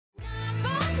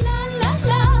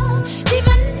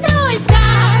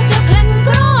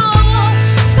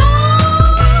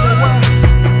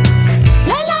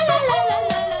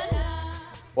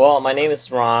My name is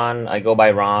Ron. I go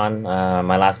by Ron.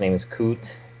 My last name is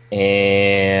Khut,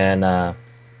 and I'm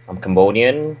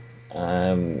Cambodian.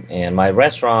 And my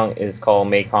restaurant is called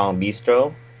Mekong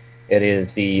Bistro. It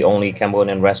is the only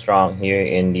Cambodian restaurant here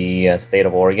in the state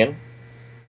of Oregon,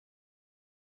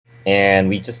 and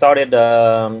we just started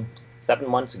 7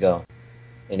 months ago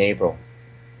in April.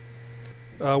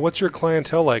 What's your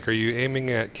clientele like? Are you aiming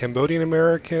at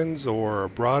Cambodian-Americans or a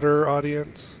broader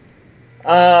audience?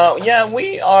 Yeah,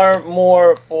 we are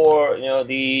more for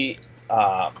the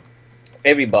uh,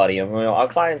 everybody. Our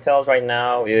clientele right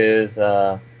now is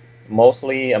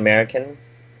mostly American,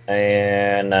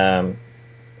 and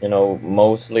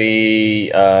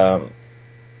mostly other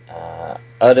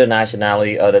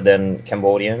nationality other than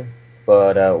Cambodian.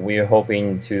 But we're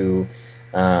hoping to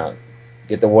uh,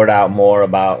 get the word out more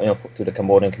about to the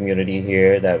Cambodian community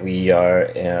here that we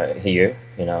are here.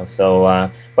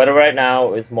 So but right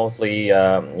now it's mostly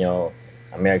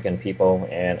American people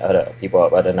and other people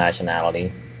of other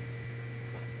nationality.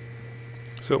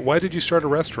 So why did you start a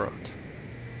restaurant?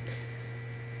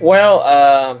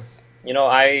 Well,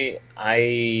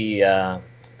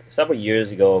 several years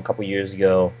ago, a couple years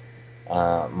ago,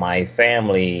 my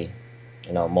family,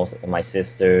 most of my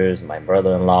sisters, my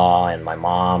brother-in-law, and my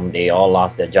mom, they all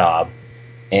lost their job,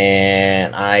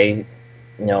 and I,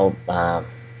 you know,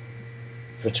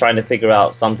 was trying to figure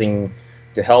out something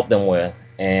to help them with,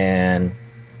 and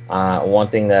one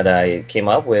thing that I came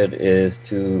up with is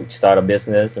to start a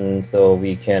business, and so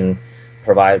we can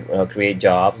provide, create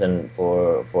jobs and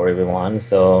for everyone.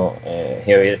 So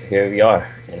here we are.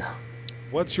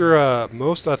 What's your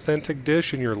most authentic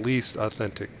dish and your least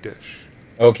authentic dish?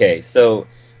 Okay, so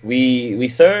we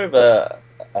serve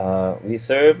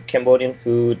Cambodian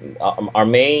food. Our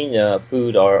main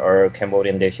food are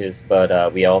Cambodian dishes,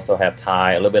 but we also have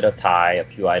Thai, a little bit of Thai, a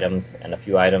few items, and a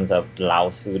few items of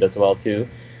Laos food as well too,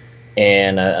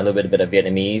 and a little bit of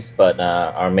Vietnamese. But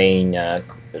our main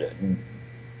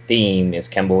theme is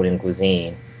Cambodian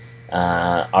cuisine.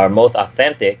 Our most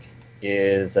authentic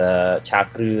is cha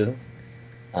krương,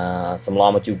 some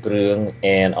llama chu krương,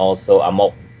 and also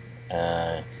amok.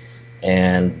 Uh,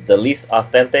 and the least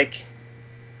authentic,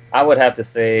 I would have to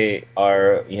say,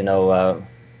 are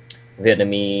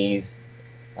Vietnamese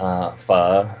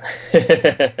pho.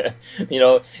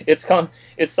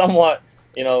 It's somewhat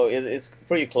it's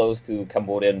pretty close to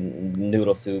Cambodian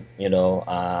noodle soup.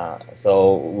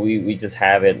 So we just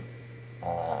have it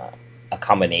a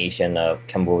combination of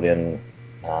Cambodian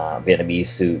Vietnamese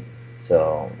soup.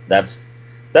 So that's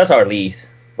our least.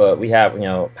 But we have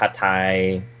pad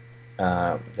Thai,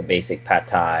 the basic pad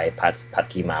Thai, pad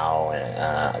Ki Mao,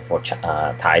 for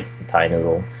Thai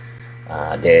noodle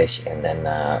dish, and then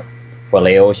for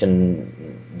Laotian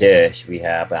dish we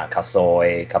have khao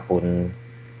soi, kapun.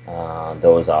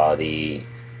 Those are the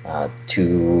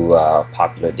two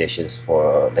popular dishes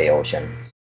for Laotian.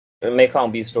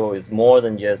 Mekong Bistro is more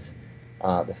than just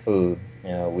the food.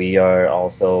 We are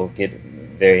also get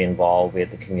very involved with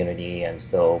the community, and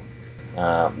so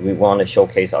we want to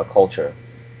showcase our culture.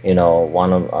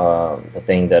 One of the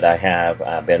things that I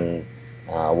have been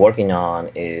working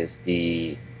on is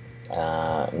the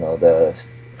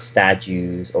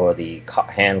statues or the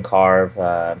hand carved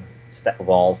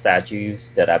wall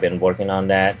statues that I've been working on.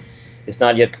 That it's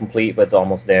not yet complete, but it's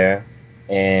almost there.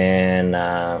 And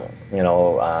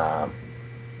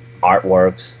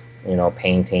artworks,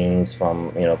 paintings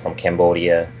from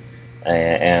Cambodia,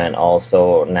 and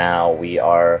also now we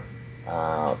are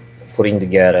uh, putting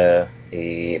together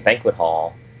a banquet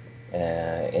hall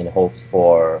in hopes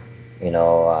for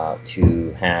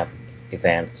to have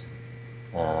events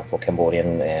for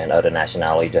Cambodian and other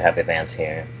nationality to have events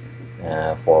here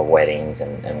for weddings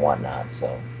and whatnot.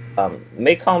 So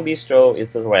Mekong Bistro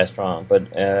is a restaurant, but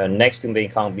next to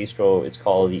Mekong Bistro, it's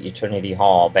called the Eternity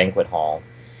Hall Banquet Hall,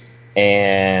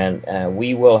 and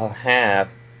we will have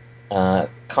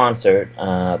concert,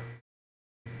 and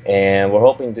we're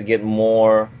hoping to get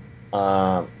more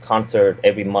concert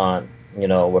every month.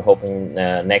 We're hoping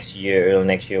early next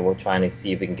year, we're trying to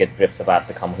see if we can get Grip Sabat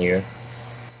to come here.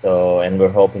 So, and we're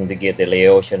hoping to get the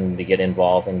Laotian to get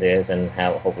involved in this and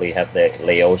hopefully have the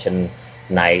Laotian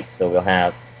nights. So we'll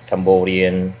have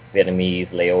Cambodian,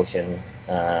 Vietnamese, Laotian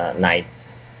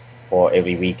nights for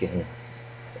every weekend.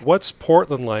 What's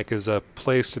Portland like as a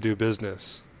place to do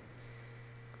business?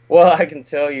 Well, I can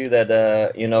tell you that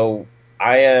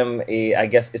I am I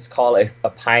guess it's called a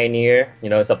pioneer.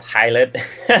 It's a pilot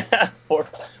for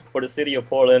the city of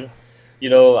Portland.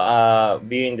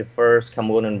 Being the first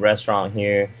Cambodian restaurant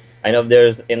here. I know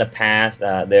there's in the past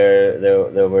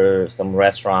there were some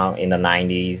restaurant in the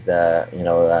 90s that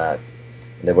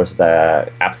There was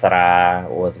the Apsara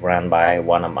was run by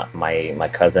one of my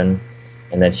cousin,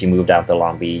 and then she moved out to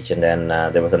Long Beach. And then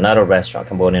there was another restaurant,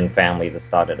 Cambodian family that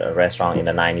started a restaurant in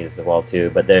the 90s as well too.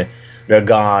 But they're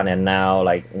gone, and now,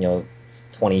 like,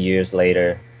 20 years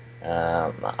later,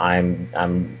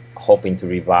 I'm hoping to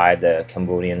revive the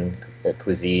Cambodian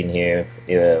cuisine here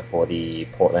for the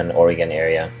Portland, Oregon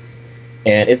area.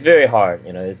 And it's very hard,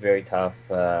 it's very tough,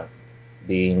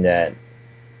 being that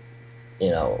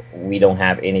we don't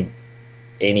have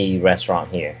any restaurant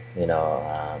here,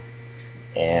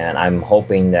 and I'm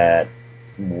hoping that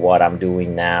what I'm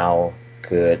doing now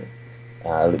could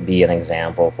be an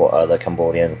example for other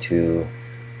Cambodian to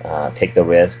take the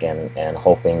risk, and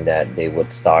hoping that they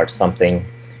would start something,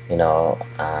 you know,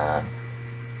 uh,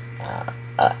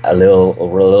 a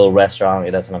little restaurant.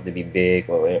 It doesn't have to be big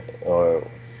or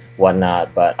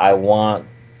whatnot, but I want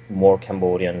more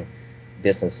Cambodian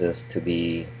businesses to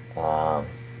be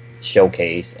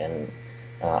showcased and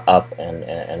up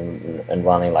and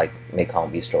running like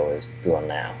Mekong Bistro is doing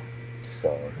now.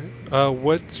 So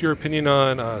What's your opinion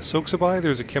on Soksabai?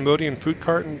 There's a Cambodian food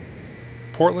cart in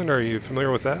Portland. Are you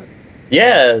familiar with that?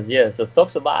 yes, yes. So Sok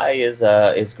Sabai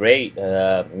is great.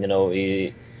 They're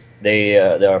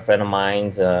a friend of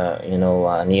mine's.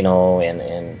 Nino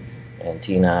and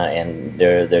Tina, and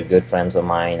they're good friends of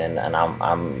mine. And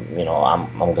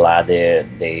I'm glad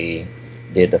they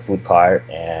did the food cart.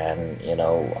 And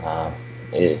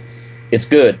it's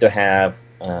good to have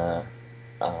a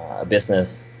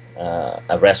business,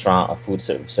 a restaurant, a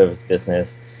service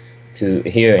business to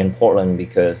here in Portland,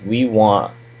 because we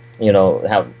want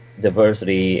have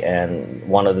diversity. And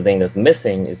one of the things that's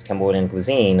missing is Cambodian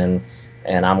cuisine. And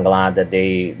I'm glad that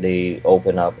they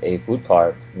open up a food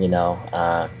cart, and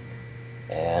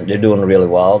they're doing really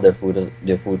well. Their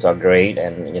foods are great.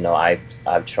 And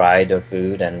I've tried their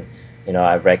food. And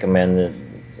I've recommended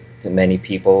to many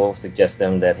people, suggest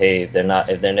them that, hey, if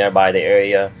they're nearby the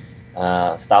area,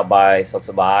 stop by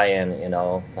Soksabai, and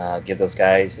give those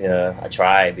guys a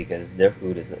try, because their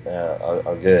food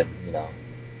are good.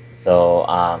 So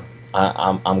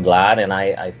I'm glad, and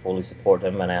I fully support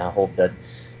them, and I hope that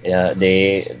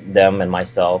them and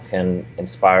myself can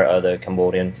inspire other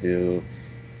Cambodian to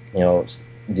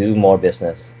do more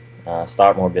business,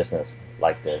 start more business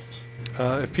like this.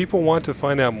 If people want to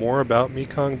find out more about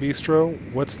Mekong Bistro,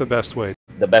 what's the best way?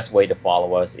 The best way to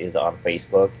follow us is on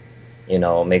Facebook,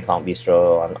 Mekong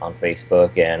Bistro on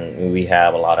Facebook, and we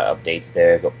have a lot of updates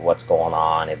there, what's going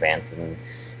on, events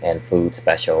and food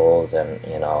specials, and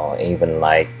even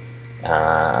like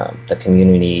the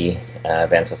community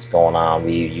events that's going on.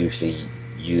 We usually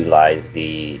utilize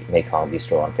the Mekong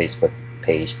Bistro on Facebook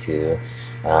page to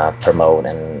promote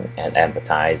and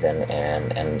advertise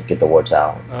and get the words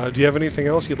out. Do you have anything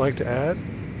else you'd like to add?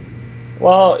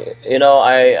 Well,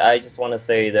 I just want to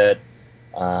say that,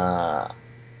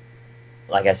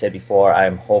 like I said before,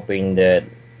 I'm hoping that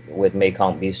with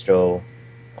Mekong Bistro,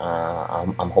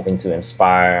 I'm hoping to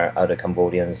inspire other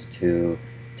Cambodians to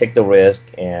take the risk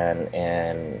and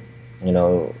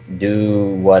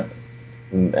do what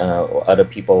other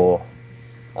people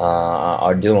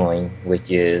are doing, which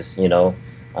is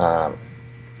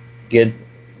get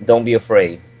don't be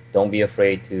afraid. Don't be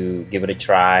afraid to give it a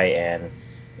try. And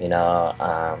you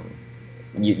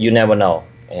never know,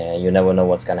 and you never know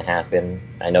what's going to happen.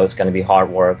 I know it's going to be hard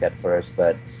work at first,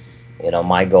 but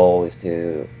my goal is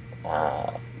to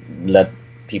let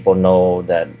people know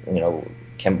that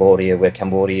Cambodia, where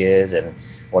Cambodia is, and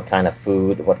what kind of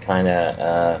food, what kind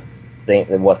of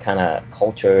what kind of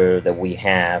culture that we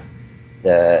have,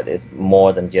 that it's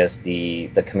more than just the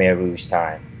Khmer Rouge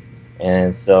time.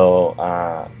 And so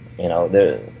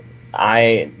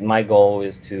my goal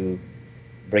is to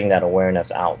bring that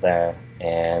awareness out there,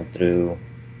 and through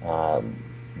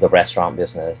the restaurant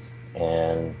business,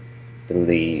 and through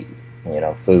the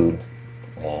food,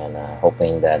 and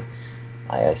hoping that,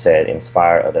 I said,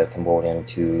 inspire other Cambodian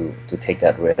to take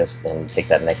that risk and take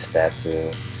that next step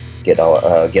to get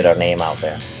our name out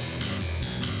there.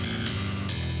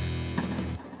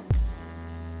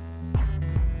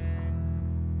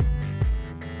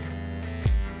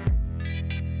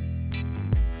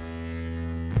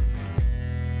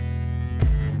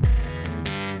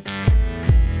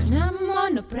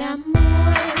 Namono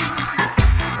pramoy